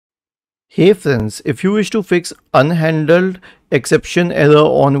Hey friends, if you wish to fix unhandled exception error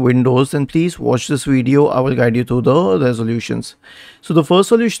on Windows, then please watch this video. I will guide you through the resolutions. So the first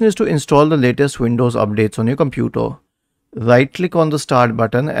solution is to install the latest Windows updates on your computer. Right click on the start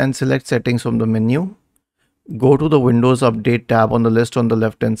button and select settings from the menu. Go to the Windows Update tab on the list on the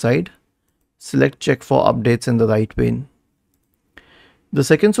left hand side. Select check for updates in the right pane. The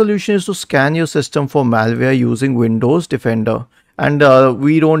second solution is to scan your system for malware using Windows Defender. And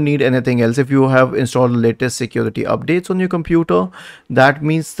we don't need anything else. If you have installed the latest security updates on your computer, that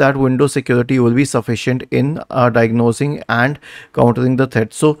means that Windows security will be sufficient in diagnosing and countering the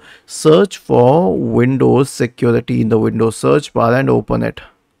threat. So search for Windows security in the Windows search bar and open it.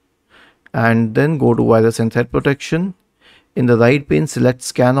 And then go to virus and threat protection. In the right pane, select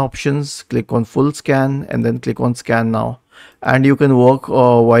scan options, click on full scan and then click on scan now. And you can work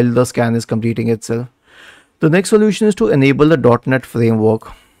while the scan is completing itself. The next solution is to enable the .NET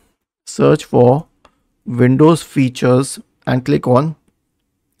framework. Search for Windows features and click on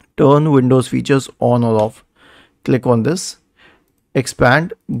turn Windows features on or off. Click on this.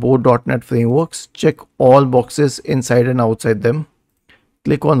 Expand both .NET frameworks. Check all boxes inside and outside them.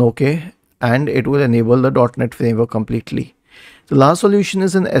 Click on OK and it will enable the .NET framework completely. The last solution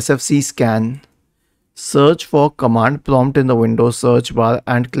is an SFC scan. Search for command prompt in the Windows search bar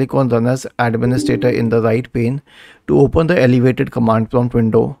and click on Run as Administrator in the right pane to open the elevated command prompt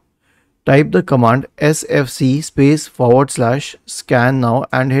window. Type the command sfc /scan now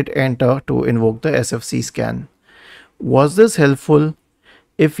and hit enter to invoke the SFC scan. Was this helpful?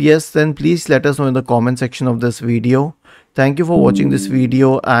 If yes, then please let us know in the comment section of this video. Thank you for watching this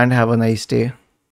video and have a nice day.